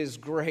to his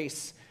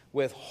grace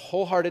with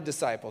wholehearted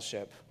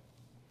discipleship,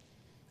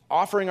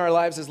 offering our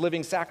lives as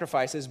living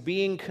sacrifices,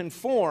 being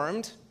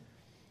conformed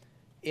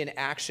in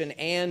action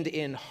and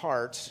in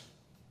heart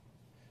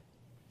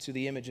to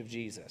the image of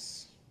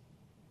Jesus.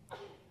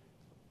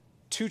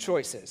 Two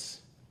choices,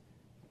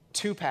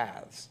 two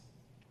paths.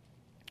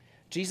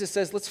 Jesus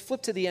says, let's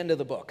flip to the end of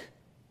the book.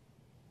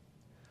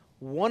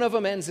 One of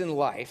them ends in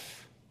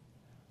life,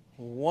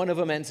 one of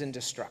them ends in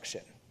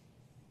destruction.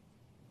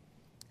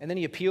 And then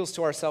he appeals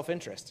to our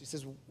self-interest. He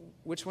says,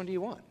 which one do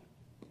you want?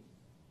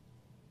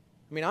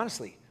 I mean,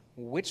 honestly,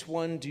 which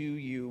one do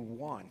you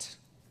want?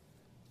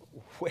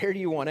 Where do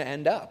you want to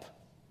end up?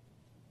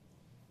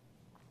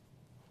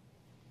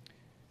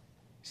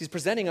 He's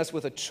presenting us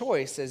with a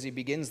choice as he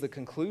begins the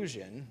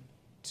conclusion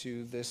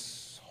to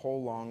this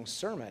whole long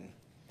sermon.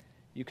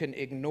 You can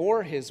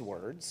ignore his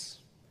words,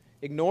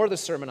 ignore the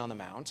Sermon on the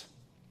Mount,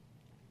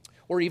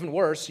 or even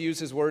worse, use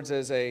his words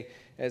as a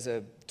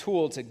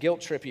tool to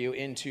guilt trip you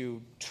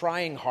into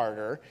trying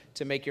harder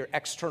to make your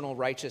external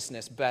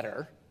righteousness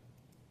better.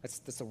 That's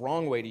the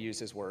wrong way to use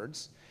his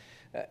words.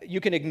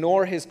 You can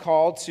ignore his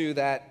call to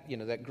that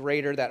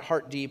greater, that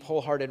heart-deep,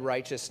 wholehearted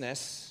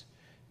righteousness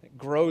that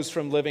grows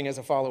from living as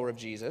a follower of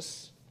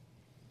Jesus.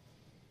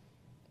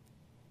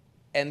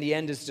 And the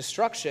end is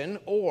destruction,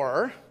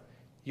 or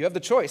you have the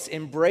choice.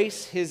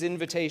 Embrace his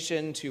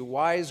invitation to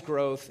wise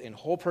growth in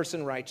whole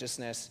person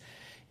righteousness,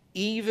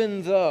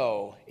 even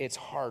though it's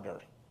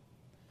harder.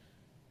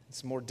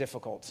 It's more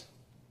difficult.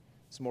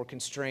 It's more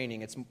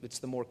constraining. It's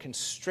the more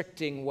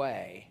constricting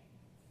way.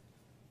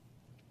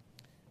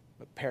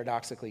 But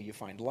paradoxically, you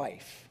find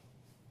life.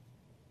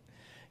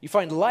 You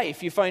find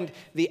life. You find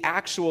the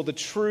actual, the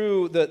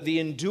true, the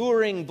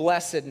enduring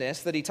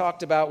blessedness that he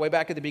talked about way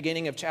back at the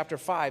beginning of chapter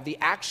 5. The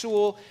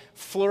actual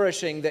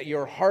flourishing that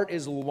your heart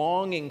is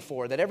longing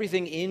for, that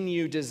everything in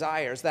you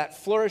desires. That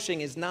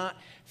flourishing is not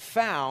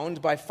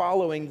found by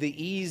following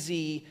the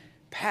easy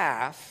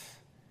path.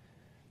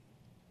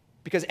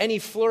 Because any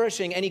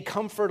flourishing, any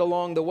comfort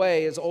along the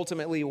way is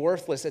ultimately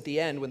worthless at the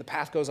end when the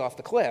path goes off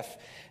the cliff.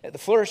 The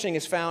flourishing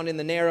is found in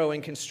the narrow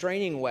and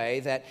constraining way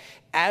that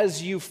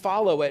as you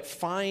follow it,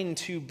 find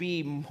to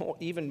be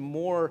even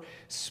more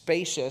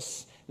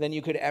spacious than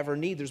you could ever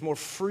need. There's more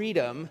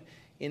freedom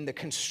in the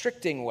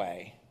constricting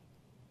way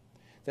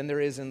than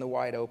there is in the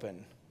wide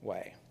open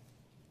way.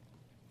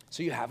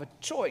 So you have a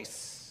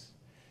choice.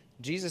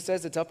 Jesus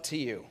says it's up to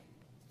you.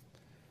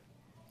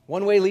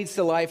 One way leads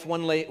to life,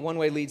 one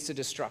way leads to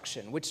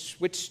destruction.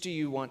 Which do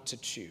you want to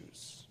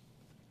choose?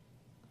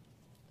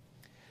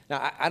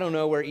 Now, I don't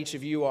know where each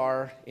of you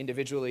are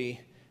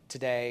individually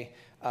today.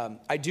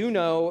 I do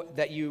know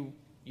that you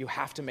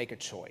have to make a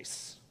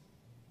choice.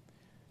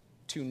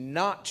 To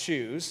not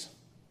choose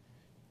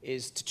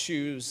is to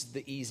choose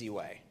the easy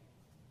way.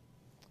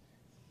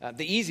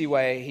 The easy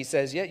way, he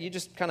says, yeah, you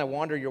just kind of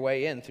wander your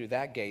way in through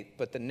that gate,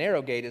 but the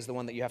narrow gate is the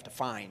one that you have to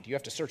find, you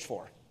have to search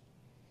for.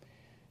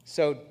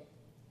 So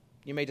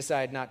you may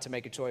decide not to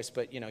make a choice,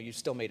 but you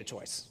still made a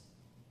choice.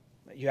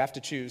 You have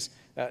to choose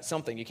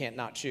something. You can't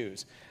not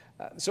choose.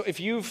 So if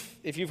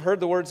you've heard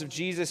the words of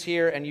Jesus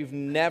here and you've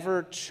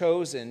never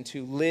chosen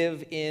to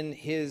live in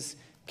his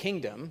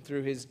kingdom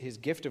through his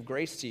gift of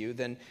grace to you,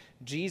 then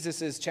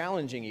Jesus is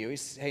challenging you.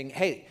 He's saying,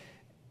 hey,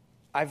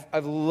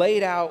 I've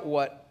laid out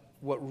what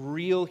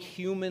real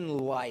human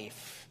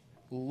life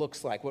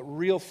looks like, what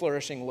real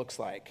flourishing looks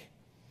like.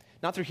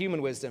 Not through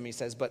human wisdom, he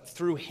says, but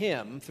through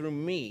him, through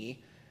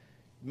me,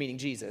 meaning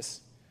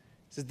Jesus.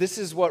 He says, this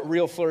is what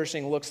real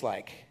flourishing looks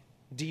like.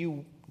 Do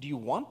you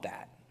want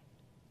that?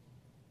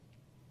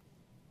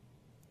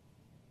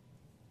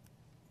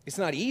 It's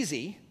not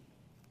easy,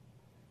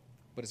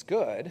 but it's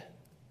good.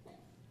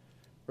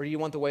 Or do you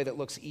want the way that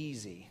looks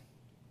easy?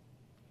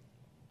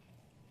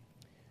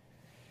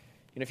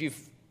 If you've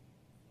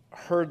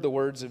heard the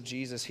words of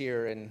Jesus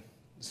here in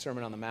the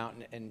Sermon on the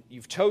Mount and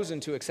you've chosen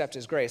to accept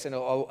his grace, and a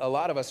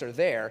lot of us are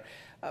there,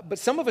 but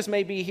some of us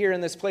may be here in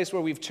this place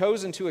where we've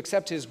chosen to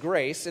accept his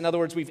grace. In other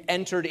words, we've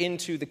entered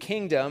into the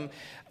kingdom,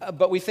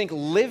 but we think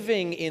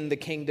living in the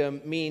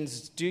kingdom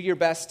means do your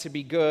best to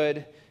be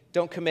good,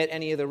 don't commit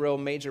any of the real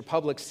major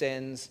public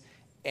sins,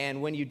 and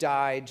when you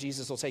die,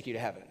 Jesus will take you to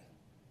heaven.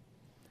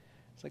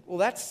 It's like, well,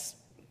 that's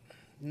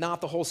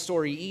not the whole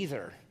story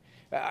either.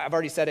 I've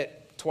already said it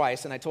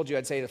twice, and I told you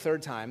I'd say it a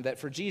third time, that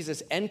for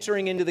Jesus,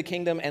 entering into the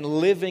kingdom and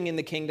living in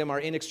the kingdom are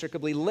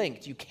inextricably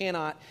linked. You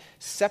cannot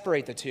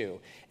separate the two,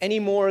 any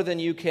more than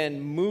you can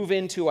move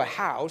into a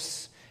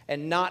house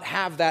and not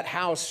have that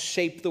house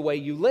shape the way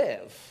you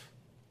live.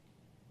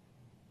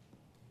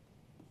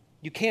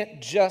 You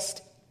can't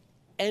just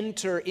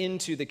enter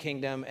into the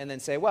kingdom and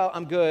then say, well,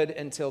 I'm good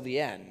until the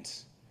end.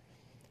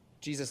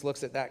 Jesus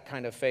looks at that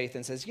kind of faith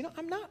and says,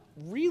 I'm not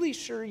really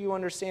sure you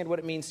understand what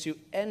it means to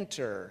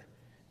enter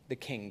the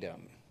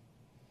kingdom.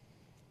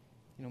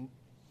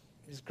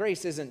 His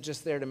grace isn't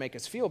just there to make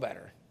us feel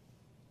better.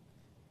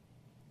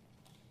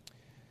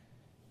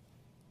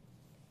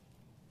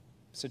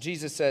 So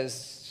Jesus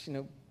says,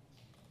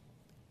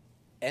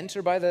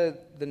 enter by the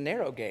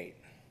narrow gate.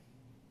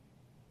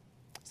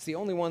 It's the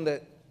only one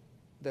that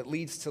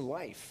leads to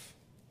life.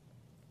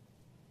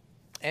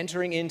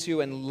 Entering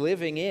into and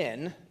living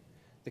in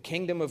the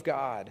kingdom of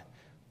God,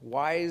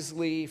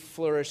 wisely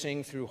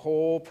flourishing through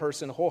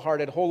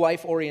wholehearted, whole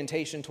life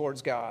orientation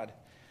towards God,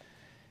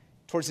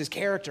 towards his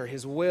character,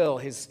 his will,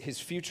 his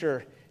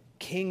future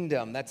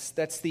kingdom.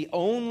 That's the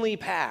only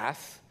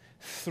path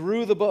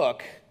through the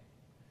book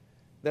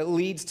that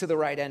leads to the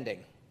right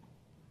ending.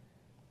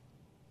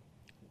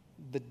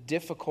 The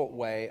difficult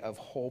way of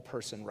whole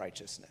person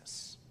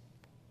righteousness.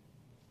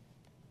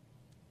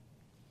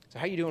 So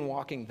how are you doing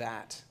walking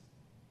that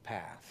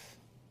path?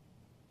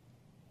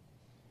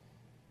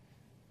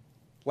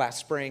 Last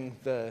spring,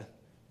 the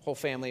whole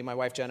family, my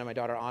wife Jenna, my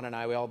daughter Anna, and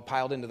I, we all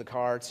piled into the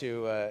car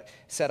to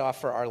set off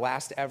for our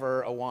last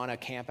ever Awana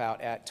camp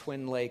out at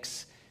Twin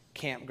Lakes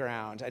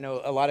Campground. I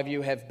know a lot of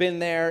you have been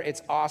there.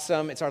 It's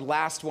awesome. It's our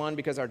last one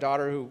because our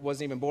daughter, who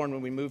wasn't even born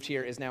when we moved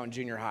here, is now in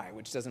junior high,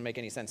 which doesn't make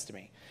any sense to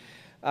me.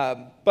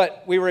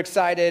 But we were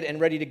excited and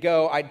ready to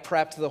go. I'd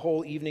prepped the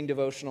whole evening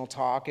devotional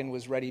talk and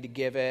was ready to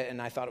give it, and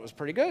I thought it was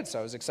pretty good. So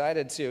I was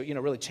excited to,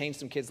 really change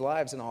some kids'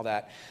 lives and all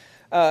that.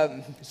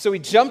 So we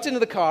jumped into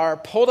the car,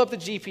 pulled up the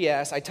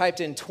GPS, I typed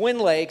in Twin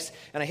Lakes,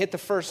 and I hit the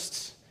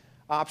first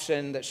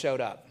option that showed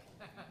up.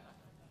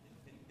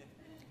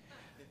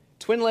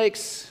 Twin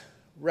Lakes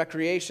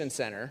Recreation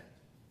Center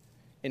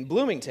in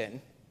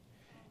Bloomington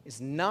is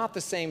not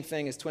the same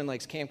thing as Twin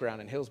Lakes Campground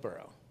in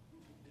Hillsboro.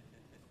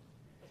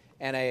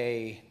 And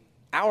an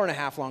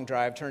hour-and-a-half long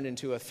drive turned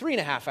into a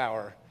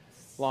 3.5-hour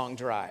long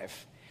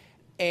drive.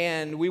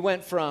 And we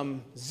went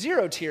from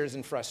 0 tears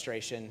and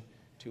frustration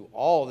to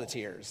all the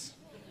tears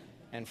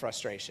and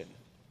frustration.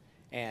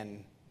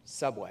 And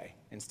Subway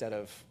instead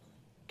of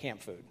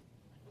camp food.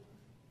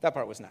 That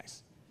part was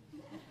nice.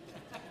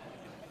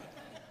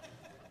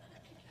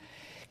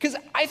 Because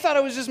I thought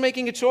I was just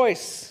making a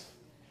choice.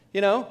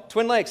 You know,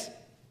 Twin Lakes,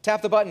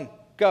 tap the button,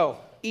 go.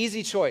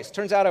 Easy choice.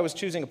 Turns out I was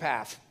choosing a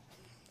path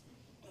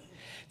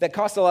that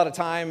cost a lot of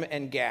time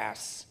and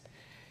gas.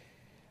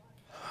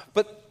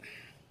 But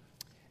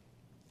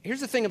here's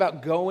the thing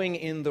about going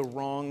in the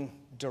wrong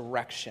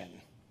direction.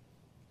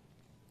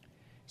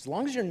 As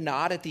long as you're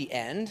not at the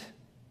end,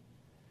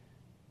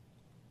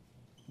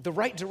 the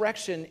right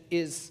direction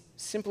is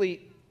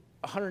simply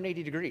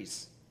 180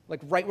 degrees, like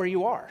right where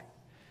you are.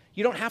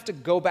 You don't have to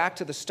go back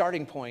to the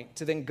starting point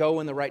to then go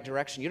in the right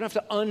direction. You don't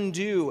have to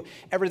undo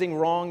everything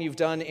wrong you've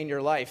done in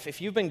your life. If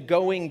you've been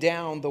going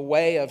down the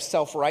way of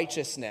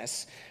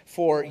self-righteousness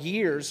for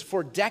years,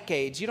 for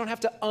decades, you don't have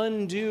to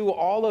undo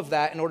all of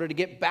that in order to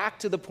get back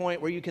to the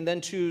point where you can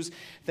then choose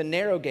the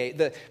narrow gate.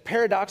 The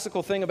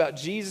paradoxical thing about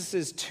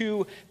Jesus'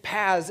 two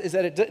paths is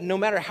that no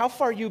matter how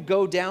far you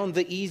go down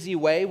the easy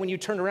way, when you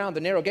turn around, the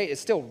narrow gate is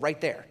still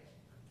right there.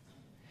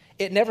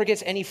 It never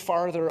gets any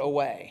farther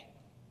away.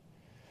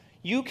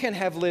 You can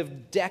have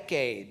lived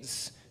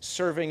decades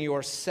serving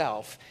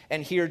yourself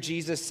and hear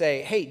Jesus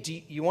say, hey,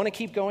 do you want to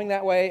keep going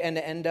that way and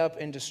end up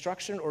in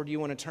destruction, or do you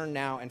want to turn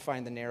now and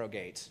find the narrow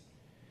gate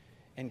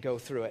and go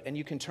through it? And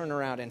you can turn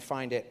around and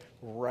find it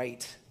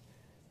right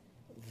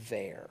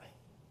there.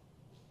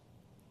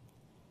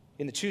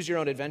 In the Choose Your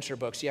Own Adventure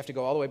books, you have to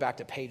go all the way back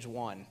to page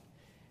 1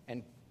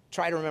 and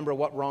try to remember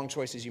what wrong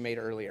choices you made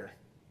earlier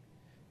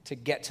to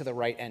get to the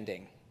right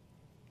ending.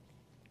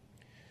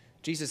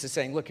 Jesus is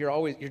saying, look,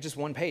 you're just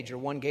one page, you're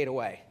one gate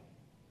away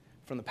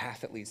from the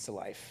path that leads to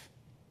life.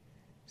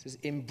 He says,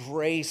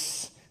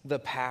 embrace the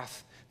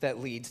path that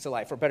leads to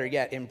life, or better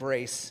yet,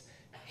 embrace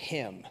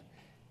him.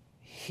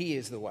 He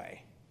is the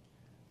way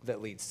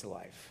that leads to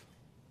life.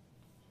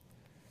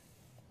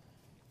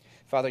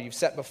 Father, you've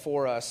set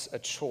before us a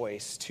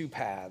choice, two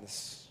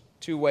paths,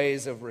 two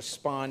ways of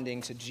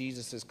responding to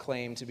Jesus'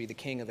 claim to be the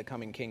king of the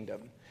coming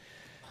kingdom.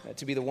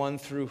 To be the one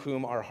through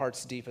whom our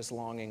heart's deepest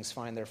longings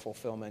find their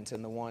fulfillment,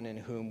 and the one in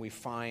whom we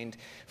find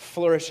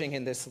flourishing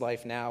in this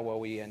life now while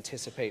we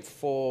anticipate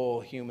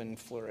full human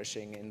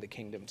flourishing in the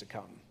kingdom to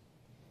come.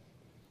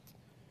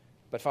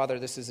 But Father,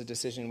 this is a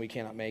decision we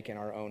cannot make in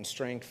our own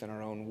strength, in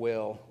our own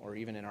will, or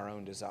even in our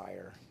own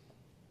desire.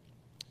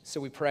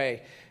 So we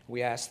pray,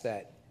 we ask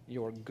that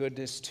your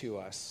goodness to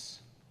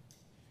us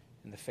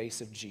in the face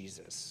of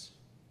Jesus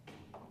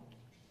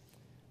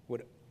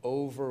would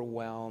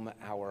overwhelm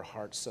our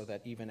hearts so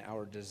that even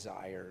our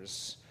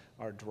desires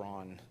are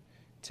drawn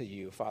to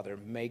you. Father,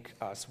 make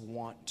us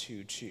want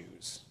to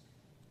choose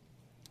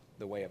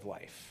the way of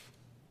life.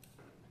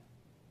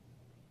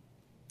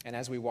 And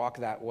as we walk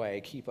that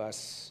way, keep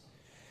us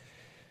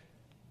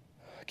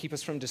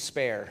from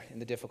despair in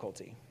the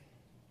difficulty.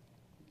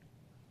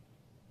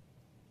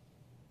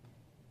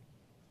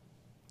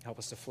 Help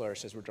us to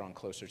flourish as we're drawn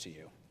closer to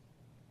you.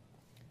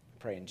 I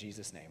pray in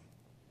Jesus' name.